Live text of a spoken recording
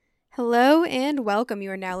Hello and welcome. You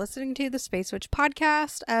are now listening to the Space Witch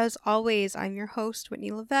podcast. As always, I'm your host, Whitney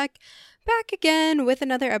Levesque, back again with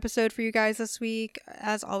another episode for you guys this week.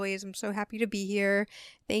 As always, I'm so happy to be here.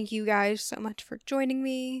 Thank you guys so much for joining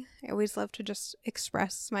me. I always love to just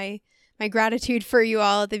express my gratitude for you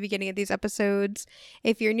all at the beginning of these episodes.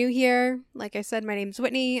 If you're new here, like I said, my name's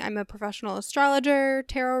Whitney. I'm a professional astrologer,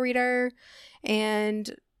 tarot reader,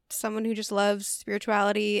 and someone who just loves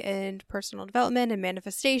spirituality and personal development and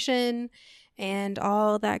manifestation and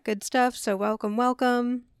all that good stuff. So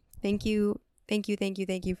welcome. Thank you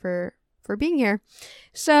for being here.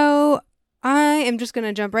 So I am just going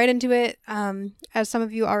to jump right into it. As some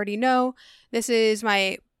of you already know, this is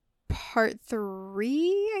my part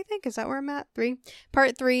 3, I think. Is that where I'm at?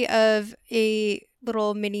 Part 3 of a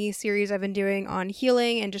little mini series I've been doing on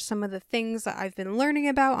healing and just some of the things that I've been learning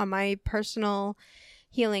about on my personal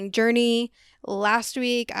healing journey. Last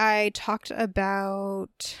week I talked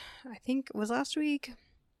about, I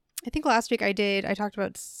talked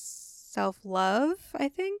about self-love, I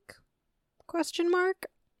think, ?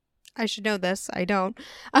 I should know this. I don't.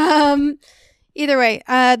 Either way,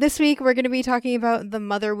 this week we're going to be talking about the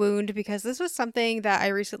mother wound, because this was something that I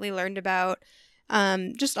recently learned about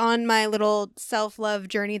just on my little self-love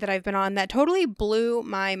journey that I've been on that totally blew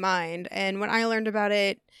my mind. And when I learned about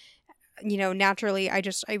it, naturally, I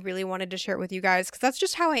really wanted to share it with you guys, because that's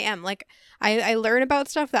just how I am. Like, I learn about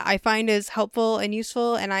stuff that I find is helpful and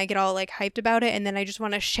useful, and I get all like hyped about it, and then I just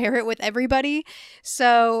want to share it with everybody.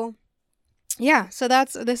 So yeah, so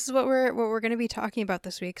this is what we're going to be talking about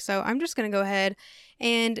this week. So I'm just going to go ahead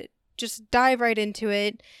and just dive right into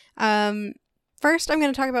it. First, I'm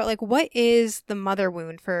going to talk about like, what is the mother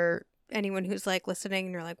wound, for anyone who's like listening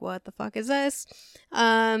and you're like, what the fuck is this?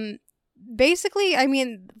 Basically, I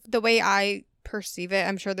mean, the way I perceive it,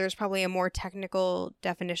 I'm sure there's probably a more technical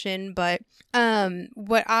definition, but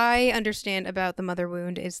what I understand about the mother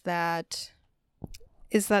wound is that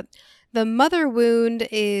the mother wound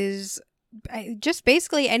is just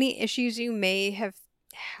basically any issues you may have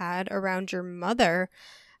had around your mother,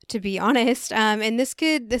 to be honest. And this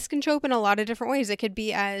can show up in a lot of different ways. It could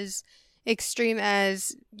be as extreme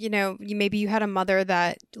as, maybe you had a mother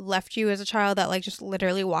that left you as a child, that like just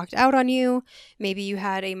literally walked out on you. Maybe you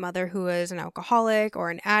had a mother who was an alcoholic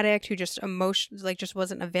or an addict who just just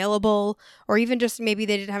wasn't available, or even just maybe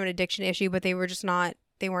they didn't have an addiction issue, but they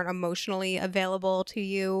weren't emotionally available to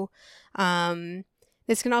you.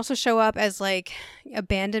 This can also show up as like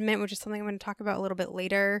abandonment, which is something I'm going to talk about a little bit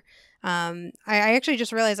later. I actually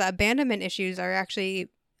just realized that abandonment issues are actually,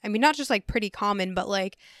 I mean, not just like pretty common, but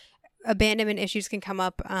like abandonment issues can come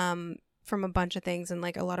up from a bunch of things in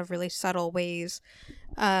like a lot of really subtle ways.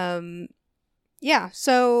 Yeah,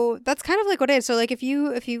 so that's kind of like what it is. So like if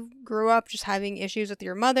you grew up just having issues with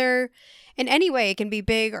your mother in any way, it can be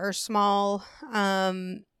big or small.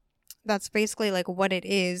 That's basically like what it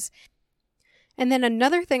is. And then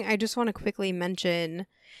another thing I just want to quickly mention,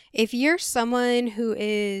 if you're someone who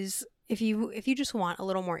is, if you just want a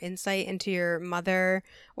little more insight into your mother,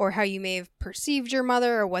 or how you may have perceived your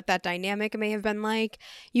mother, or what that dynamic may have been like,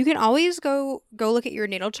 you can always go look at your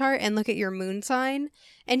natal chart and look at your moon sign,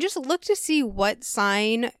 and just look to see what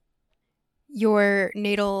sign your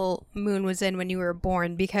natal moon was in when you were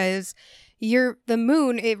born, because the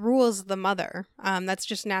moon, it rules the mother. That's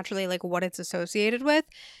just naturally like what it's associated with.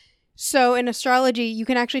 So in astrology, you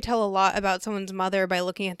can actually tell a lot about someone's mother by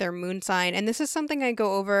looking at their moon sign. And this is something I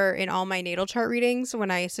go over in all my natal chart readings. When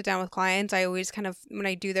I sit down with clients, I always when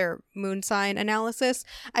I do their moon sign analysis,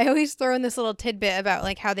 I always throw in this little tidbit about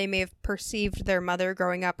like how they may have perceived their mother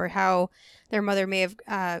growing up, or how their mother may have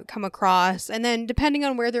come across. And then depending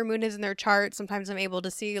on where their moon is in their chart, sometimes I'm able to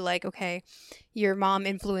see like, okay, your mom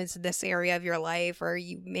influenced this area of your life, or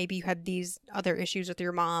maybe you had these other issues with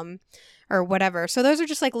your mom, or whatever. So those are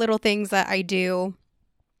just like little things that I do.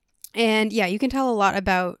 And yeah, you can tell a lot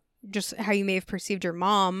about just how you may have perceived your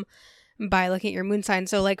mom by looking at your moon sign.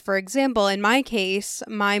 So like, for example, in my case,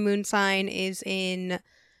 my moon sign is in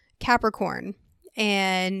Capricorn.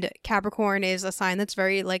 And Capricorn is a sign that's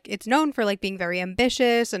very like, it's known for like being very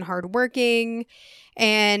ambitious and hardworking.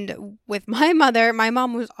 And with my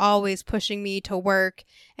mom was always pushing me to work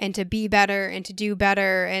and to be better and to do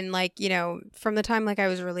better. And like, from the time like I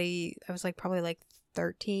was like probably like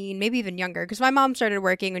 13, maybe even younger, because my mom started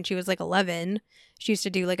working when she was like 11. She used to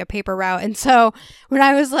do like a paper route. And so when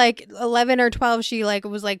I was like 11 or 12, she like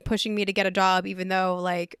was like pushing me to get a job, even though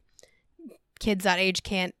like kids that age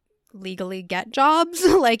can't legally get jobs.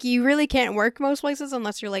 Like, you really can't work most places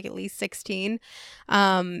unless you're like at least 16.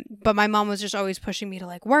 But my mom was just always pushing me to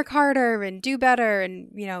like work harder and do better and,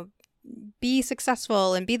 be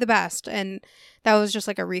successful and be the best. And that was just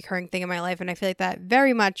like a recurring thing in my life. And I feel like that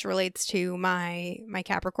very much relates to my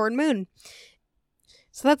Capricorn moon.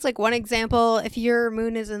 So that's like one example. If your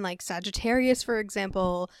moon is in like Sagittarius, for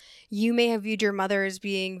example, you may have viewed your mother as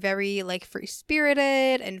being very like free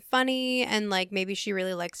spirited and funny, and like maybe she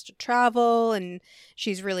really likes to travel and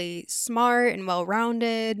she's really smart and well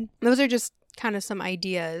rounded. Those are just kind of some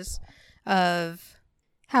ideas of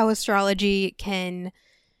how astrology can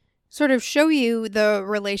sort of show you the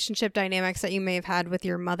relationship dynamics that you may have had with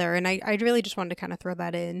your mother. And I really just wanted to kind of throw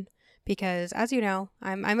that in because, as you know,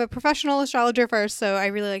 I'm a professional astrologer first, so I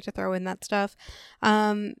really like to throw in that stuff.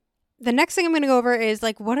 The next thing I'm going to go over is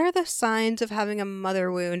like, what are the signs of having a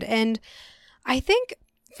mother wound? And I think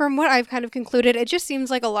from what I've kind of concluded, it just seems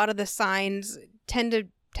like a lot of the signs tend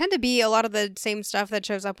to be a lot of the same stuff that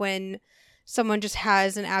shows up when someone just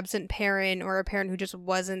has an absent parent or a parent who just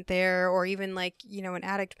wasn't there, or even like, you know, an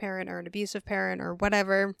addict parent or an abusive parent or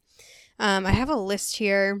whatever. I have a list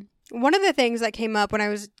here. One of the things that came up when I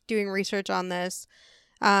was doing research on this,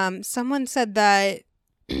 someone said that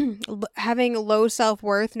having low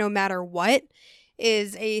self-worth no matter what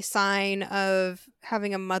is a sign of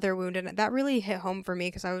having a mother wound. And that really hit home for me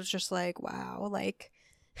because I was just like, wow, like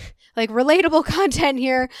relatable content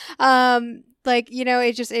here. Like, you know,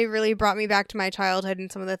 it really brought me back to my childhood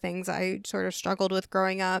and some of the things I sort of struggled with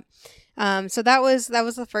growing up. So that was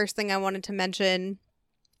the first thing I wanted to mention.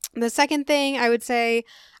 The second thing I would say,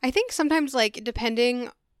 I think sometimes, like, depending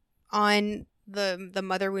on the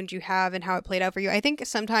mother wound you have and how it played out for you, I think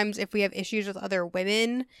sometimes if we have issues with other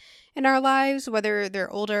women in our lives, whether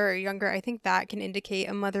they're older or younger, I think that can indicate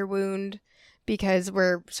a mother wound because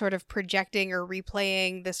we're sort of projecting or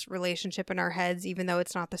replaying this relationship in our heads, even though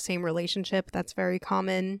it's not the same relationship. That's very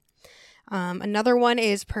common. Another one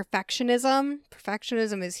is perfectionism.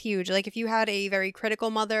 Perfectionism is huge. Like if you had a very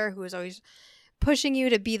critical mother who was always pushing you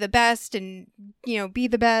to be the best and, you know, be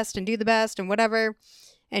the best and do the best and whatever,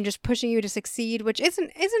 and just pushing you to succeed, which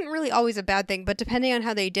isn't really always a bad thing, but depending on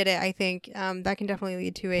how they did it, I think that can definitely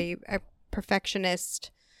lead to a perfectionist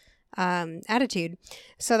attitude.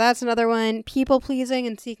 So that's another one. People pleasing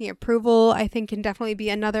and seeking approval, I think, can definitely be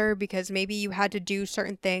another, because maybe you had to do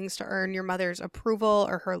certain things to earn your mother's approval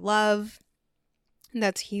or her love.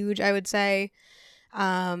 That's huge, I would say.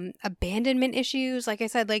 Abandonment issues, like I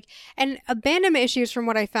said, and abandonment issues, from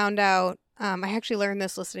what I found out, I actually learned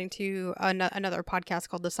this listening to another podcast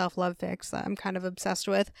called The Self-Love Fix that I'm kind of obsessed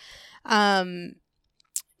with. Oh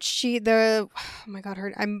my God,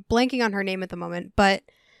 I'm blanking on her name at the moment, but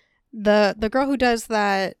the girl who does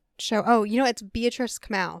that show, it's Beatrice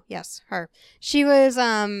Kamau. Yes, her. She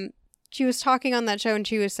was talking on that show, and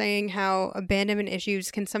she was saying how abandonment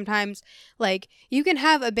issues can sometimes, like, you can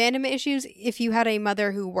have abandonment issues if you had a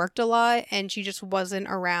mother who worked a lot and she just wasn't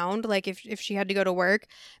around, like if she had to go to work,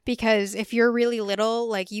 because if you're really little,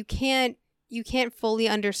 like you can't fully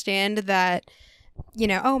understand that, you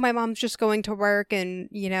know, oh, my mom's just going to work and,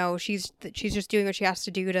 you know, she's just doing what she has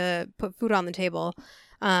to do to put food on the table.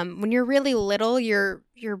 When you're really little, your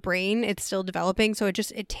brain, it's still developing, so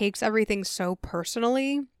it takes everything so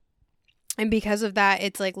personally. And because of that,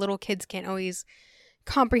 it's like little kids can't always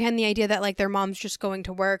comprehend the idea that, like, their mom's just going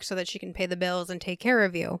to work so that she can pay the bills and take care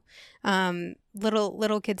of you.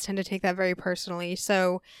 Little kids tend to take that very personally.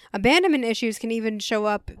 So abandonment issues can even show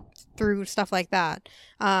up through stuff like that.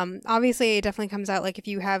 Obviously, it definitely comes out, like, if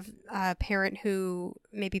you have a parent who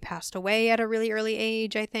maybe passed away at a really early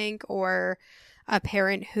age, I think, or a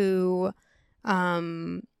parent who,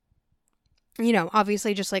 you know,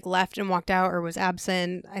 obviously just like left and walked out or was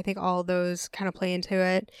absent. I think all those kind of play into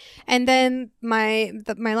it. And then my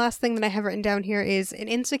last thing that I have written down here is an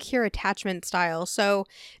insecure attachment style. So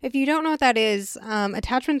if you don't know what that is,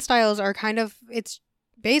 attachment styles are it's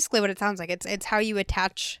basically what it sounds like. It's how you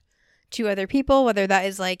attach to other people, whether that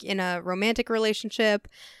is like in a romantic relationship.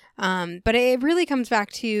 But it really comes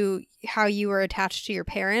back to how you were attached to your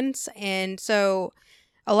parents. And so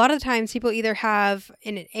a lot of times people either have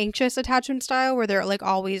an anxious attachment style where they're like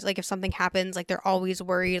always, like, if something happens, like they're always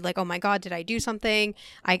worried, like, oh my God, did I do something?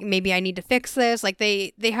 Maybe I need to fix this. Like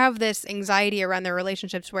they have this anxiety around their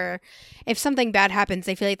relationships where if something bad happens,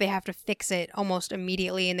 they feel like they have to fix it almost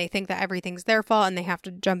immediately, and they think that everything's their fault and they have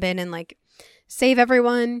to jump in and like save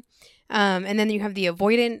everyone. And then you have the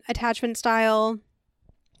avoidant attachment style,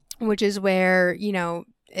 which is where, you know,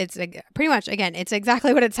 it's pretty much, again, it's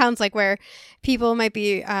exactly what it sounds like, where people might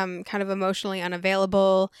be kind of emotionally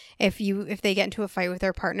unavailable. If they get into a fight with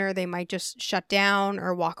their partner, they might just shut down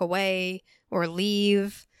or walk away or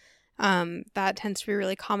leave. That tends to be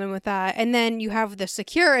really common with that. And then you have the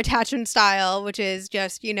secure attachment style, which is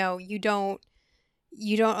just, you know, you don't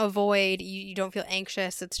you don't avoid, you don't feel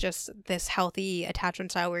anxious. It's just this healthy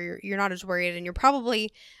attachment style where you're not as worried, and you're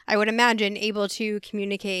probably, I would imagine, able to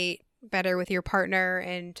communicate better with your partner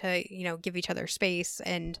and to, give each other space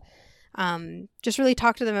and just really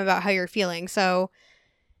talk to them about how you're feeling. So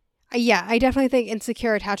yeah, I definitely think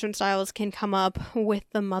insecure attachment styles can come up with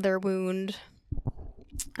the mother wound.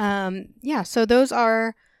 So those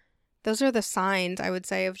are the signs, I would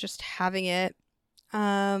say, of just having it.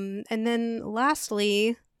 And then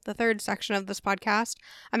lastly, the third section of this podcast,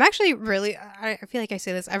 I'm actually really, I feel like I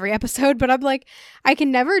say this every episode, but I'm like, I can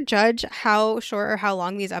never judge how short or how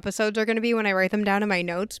long these episodes are going to be when I write them down in my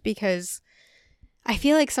notes, because I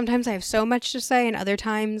feel like sometimes I have so much to say and other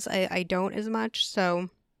times I don't as much. So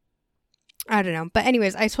I don't know. But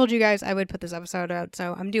anyways, I told you guys I would put this episode out,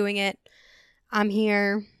 so I'm doing it. I'm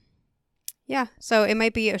here. Yeah, so it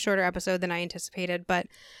might be a shorter episode than I anticipated, but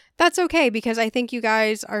that's okay, because I think you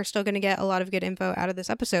guys are still going to get a lot of good info out of this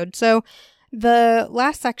episode. So the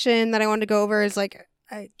last section that I wanted to go over is like,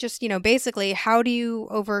 just, basically, how do you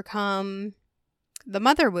overcome the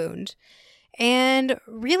mother wound? And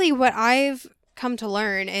really what I've come to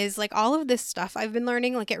learn is like all of this stuff I've been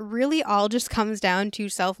learning, like it really all just comes down to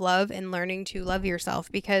self-love and learning to love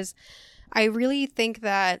yourself, because I really think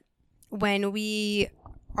that when we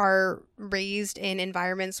are raised in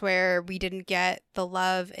environments where we didn't get the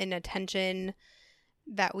love and attention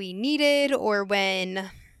that we needed, or when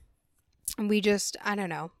we just, I don't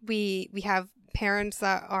know, we have parents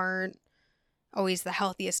that aren't always the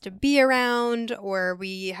healthiest to be around, or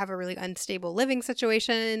we have a really unstable living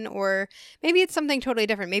situation, or maybe it's something totally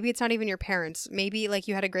different. Maybe it's not even your parents. Maybe like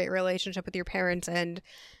you had a great relationship with your parents, and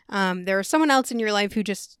there was someone else in your life who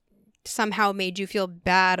just somehow made you feel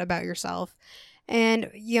bad about yourself. And,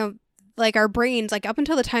 like our brains, like up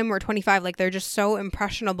until the time we're 25, like they're just so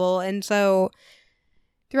impressionable. And so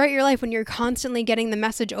throughout your life, when you're constantly getting the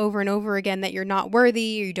message over and over again that you're not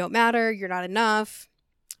worthy, or you don't matter, you're not enough,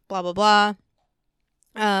 blah, blah, blah.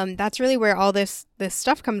 That's really where all this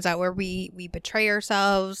stuff comes out, where we betray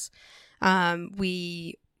ourselves.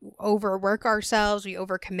 We overwork ourselves. We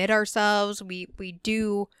overcommit ourselves. We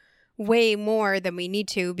do way more than we need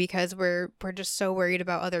to, because we're just so worried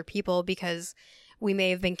about other people, because we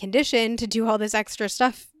may have been conditioned to do all this extra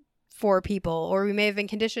stuff for people, or we may have been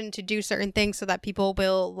conditioned to do certain things so that people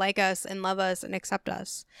will like us and love us and accept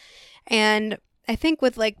us. And I think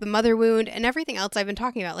with like the mother wound and everything else I've been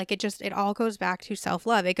talking about, like it all goes back to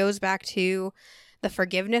self-love. It goes back to the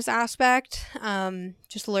forgiveness aspect,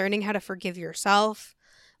 just learning how to forgive yourself,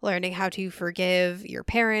 learning how to forgive your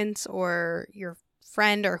parents or your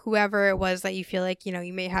friend or whoever it was that you feel like,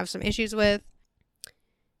 you may have some issues with.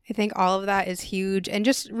 I think all of that is huge, and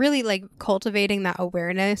just really like cultivating that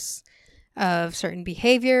awareness of certain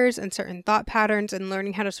behaviors and certain thought patterns, and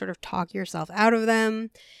learning how to sort of talk yourself out of them,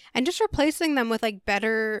 and just replacing them with like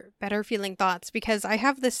better feeling thoughts. Because I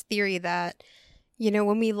have this theory that,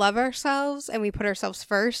 when we love ourselves and we put ourselves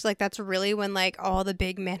first, like that's really when like all the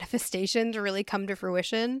big manifestations really come to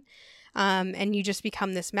fruition. And you just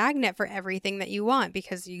become this magnet for everything that you want,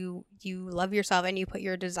 because you love yourself and you put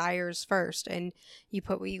your desires first, and you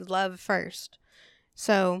put what you love first.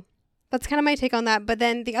 So that's kind of my take on that. But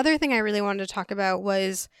then the other thing I really wanted to talk about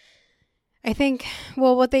was, I think,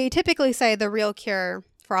 what they typically say the real cure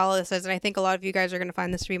for all of this is, and I think a lot of you guys are going to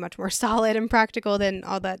find this to be much more solid and practical than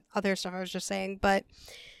all that other stuff I was just saying. But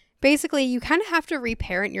basically, you kind of have to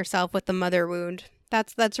reparent yourself with the mother wound.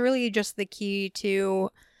 That's really just the key to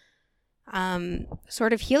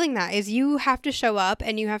sort of healing that, is you have to show up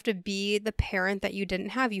and you have to be the parent that you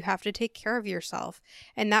didn't have. You have to take care of yourself.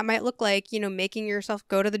 And that might look like, making yourself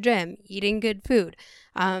go to the gym, eating good food,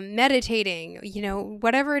 meditating,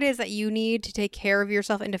 whatever it is that you need to take care of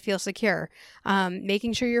yourself and to feel secure,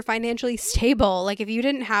 making sure you're financially stable. Like if you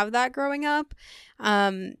didn't have that growing up,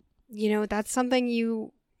 that's something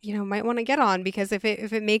you might want to get on, because if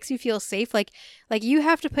it makes you feel safe, like you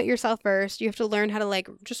have to put yourself first. You have to learn how to like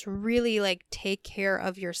just really like take care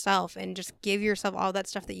of yourself and just give yourself all that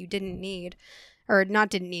stuff that you didn't need, or not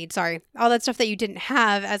didn't need, sorry, all that stuff that you didn't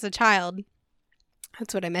have as a child.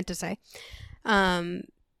 That's what I meant to say. And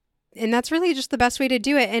that's really just the best way to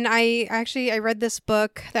do it. And I read this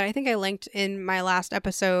book that I think I linked in my last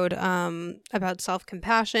episode, about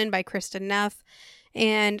self-compassion by Kristin Neff.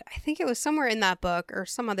 And I think it was somewhere in that book or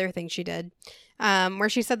some other thing she did, where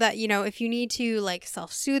she said that, if you need to like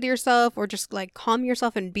self-soothe yourself or just like calm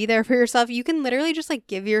yourself and be there for yourself, you can literally just like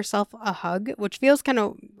give yourself a hug, which feels kind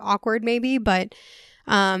of awkward maybe. But,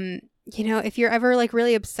 if you're ever like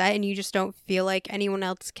really upset and you just don't feel like anyone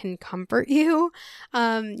else can comfort you,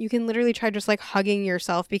 you can literally try just like hugging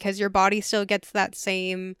yourself, because your body still gets that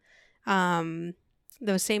same,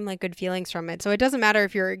 those same like good feelings from it. So it doesn't matter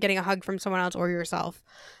if you're getting a hug from someone else or yourself.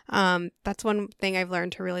 That's one thing I've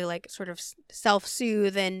learned to really like sort of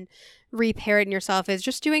self-soothe and reparent yourself, is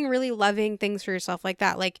just doing really loving things for yourself like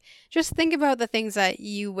that. Like, just think about the things that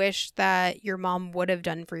you wish that your mom would have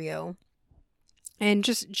done for you, and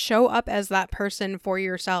just show up as that person for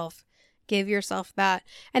yourself. Give yourself that.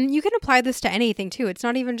 And you can apply this to anything too. It's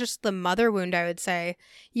not even just the mother wound, I would say.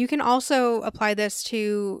 You can also apply this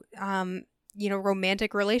to,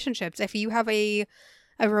 romantic relationships. If you have a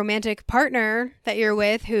romantic partner that you're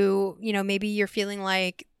with who, maybe you're feeling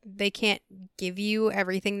like they can't give you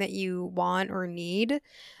everything that you want or need.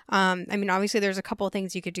 Obviously there's a couple of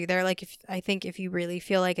things you could do there. Like, if you really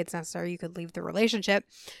feel like it's necessary, you could leave the relationship.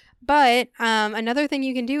 But another thing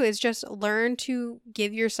you can do is just learn to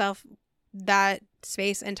give yourself that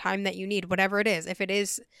space and time that you need, whatever it is. If it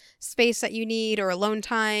is space that you need, or alone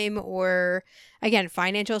time, or again,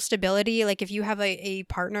 financial stability. Like, if you have a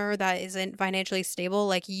partner that isn't financially stable,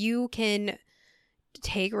 like, you can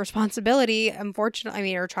take responsibility,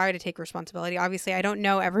 unfortunately, or try to take responsibility. Obviously, I don't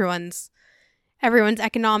know everyone's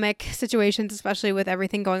economic situations, especially with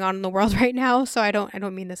everything going on in the world right now. So I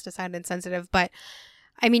don't mean this to sound insensitive, but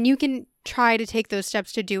you can try to take those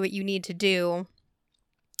steps to do what you need to do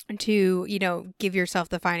to, give yourself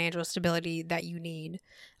the financial stability that you need.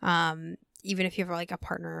 Even if you have like a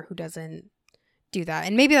partner who doesn't do that.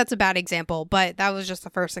 And maybe that's a bad example, but that was just the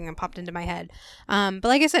first thing that popped into my head. But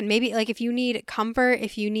like I said, maybe like if you need comfort,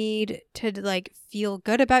 if you need to like feel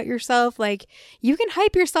good about yourself, like you can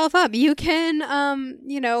hype yourself up. You can,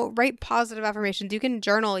 write positive affirmations. You can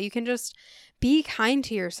journal. You can just be kind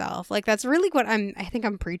to yourself. Like, that's really what I think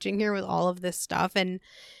I'm preaching here with all of this stuff. And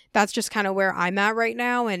that's just kind of where I'm at right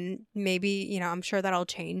now. And maybe, I'm sure that'll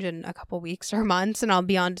change in a couple weeks or months, and I'll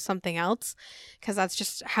be on to something else, because that's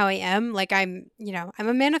just how I am. Like, I'm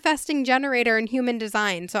a manifesting generator in human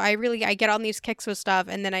design. So I get on these kicks with stuff,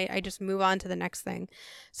 and then I just move on to the next thing.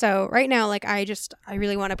 So right now, like, I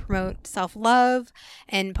really want to promote self-love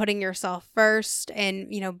and putting yourself first,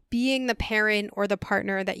 and, being the parent or the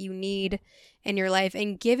partner that you need in your life,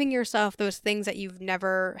 and giving yourself those things that you've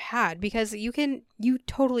never had, because you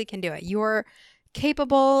totally can do it. You're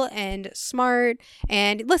capable and smart.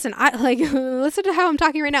 And listen, listen to how I'm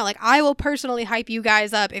talking right now. Like, I will personally hype you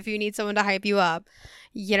guys up if you need someone to hype you up.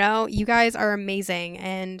 You guys are amazing,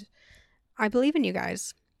 and I believe in you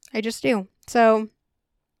guys. I just do. So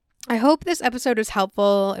I hope this episode was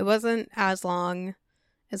helpful. It wasn't as long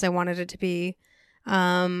as I wanted it to be.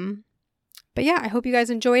 But yeah, I hope you guys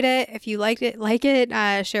enjoyed it. If you liked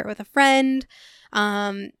it, share it with a friend.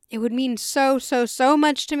 It would mean so, so, so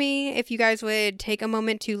much to me if you guys would take a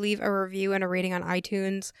moment to leave a review and a rating on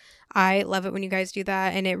iTunes. I love it when you guys do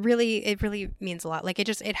that. And it really means a lot. Like,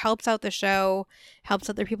 it helps out the show, helps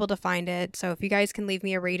other people to find it. So if you guys can leave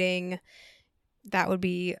me a rating, that would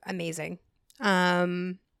be amazing.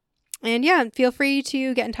 And yeah, feel free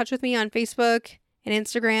to get in touch with me on Facebook and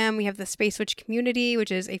Instagram. We have the Space Witch community,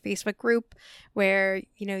 which is a Facebook group where,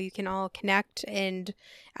 you can all connect and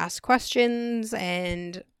ask questions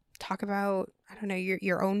and talk about,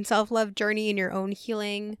 your own self-love journey and your own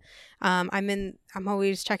healing. I'm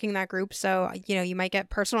always checking that group. So, you might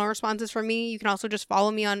get personal responses from me. You can also just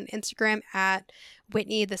follow me on Instagram at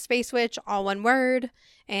Whitney the Space Witch, all one word.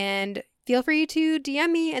 And feel free to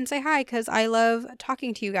DM me and say hi, because I love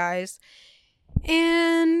talking to you guys.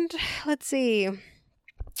 And let's see.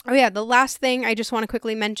 Oh yeah, the last thing I just want to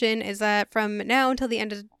quickly mention is that from now until the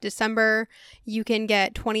end of December, you can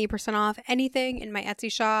get 20% off anything in my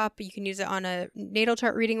Etsy shop. You can use it on a natal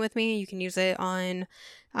chart reading with me. You can use it on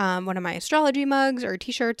one of my astrology mugs or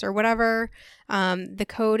t-shirts or whatever. The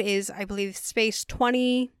code is, I believe,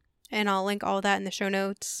 space20, and I'll link all of that in the show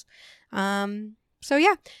notes. So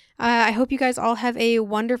yeah, I hope you guys all have a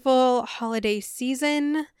wonderful holiday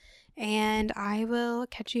season. And I will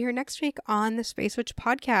catch you here next week on the Space Witch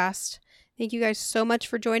podcast. Thank you guys so much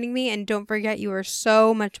for joining me. And don't forget, you are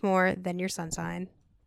so much more than your sun sign.